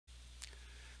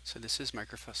So this is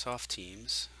Microsoft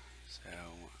Teams. So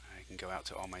I can go out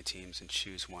to all my teams and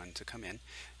choose one to come in.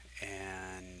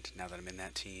 And now that I'm in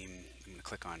that team, I'm going to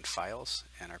click on Files.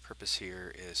 And our purpose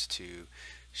here is to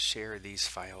share these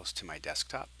files to my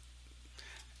desktop.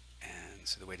 And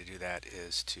so the way to do that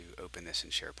is to open this in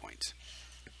SharePoint.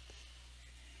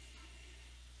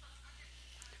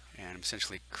 And I'm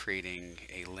essentially creating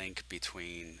a link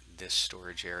between this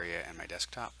storage area and my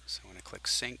desktop. So I'm going to click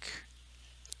Sync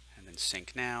and then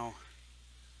Sync Now.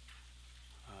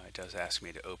 It does ask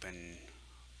me to open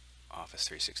Office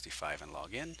 365 and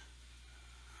log in.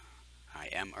 I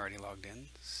am already logged in,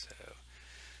 so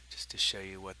just to show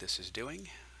you what this is doing.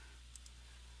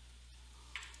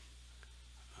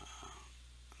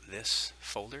 This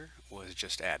folder was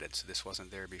just added, so this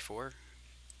wasn't there before.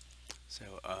 So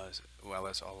as well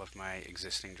as all of my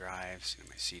existing drives,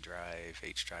 my C drive,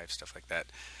 H drive, stuff like that.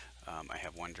 I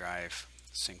have OneDrive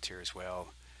synced here as well,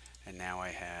 and now I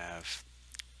have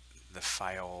the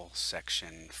file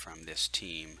section from this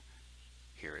team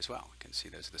here as well. You can see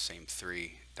those are the same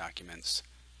 3 documents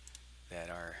that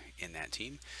are in that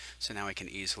team. So now I can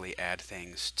easily add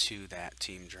things to that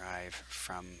team drive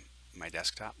from my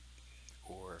desktop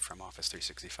or from Office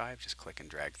 365. Just click and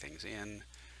drag things in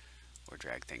or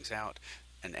drag things out.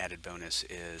 An added bonus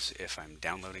is if I'm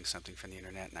downloading something from the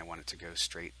internet and I want it to go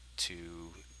straight to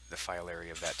the file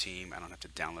area of that team, I don't have to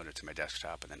download it to my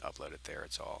desktop and then upload it there.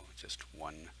 It's all just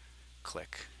one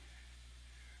click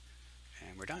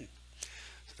and we're done.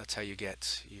 So that's how you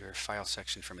get your file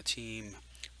section from a team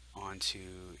onto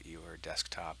your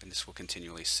desktop, and this will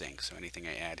continually sync. So anything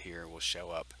I add here will show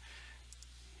up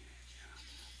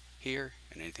here,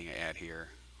 and anything I add here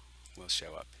will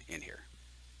show up in here.